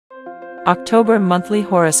October Monthly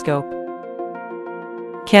Horoscope.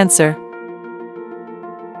 Cancer.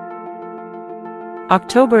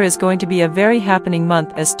 October is going to be a very happening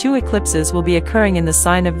month as 2 eclipses will be occurring in the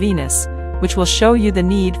sign of Venus, which will show you the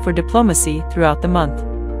need for diplomacy throughout the month.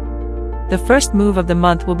 The first move of the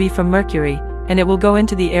month will be from Mercury, and it will go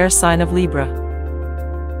into the air sign of Libra.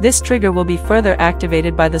 This trigger will be further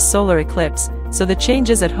activated by the solar eclipse, so the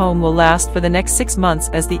changes at home will last for the next 6 months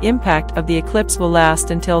as the impact of the eclipse will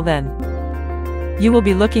last until then. You will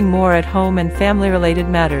be looking more at home and family-related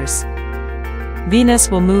matters.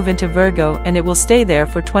 Venus will move into Virgo and it will stay there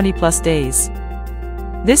for 20+ days.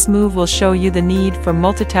 This move will show you the need for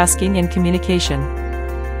multitasking and communication.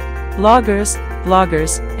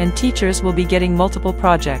 Bloggers, and teachers will be getting multiple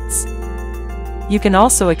projects. You can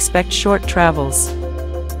also expect short travels.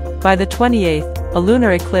 By the 28th, a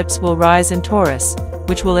lunar eclipse will rise in Taurus,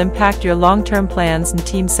 which will impact your long-term plans and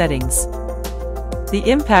team settings. The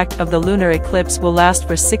impact of the lunar eclipse will last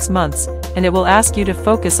for 6 months, and it will ask you to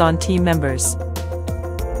focus on team members.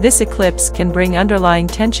 This eclipse can bring underlying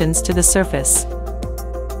tensions to the surface.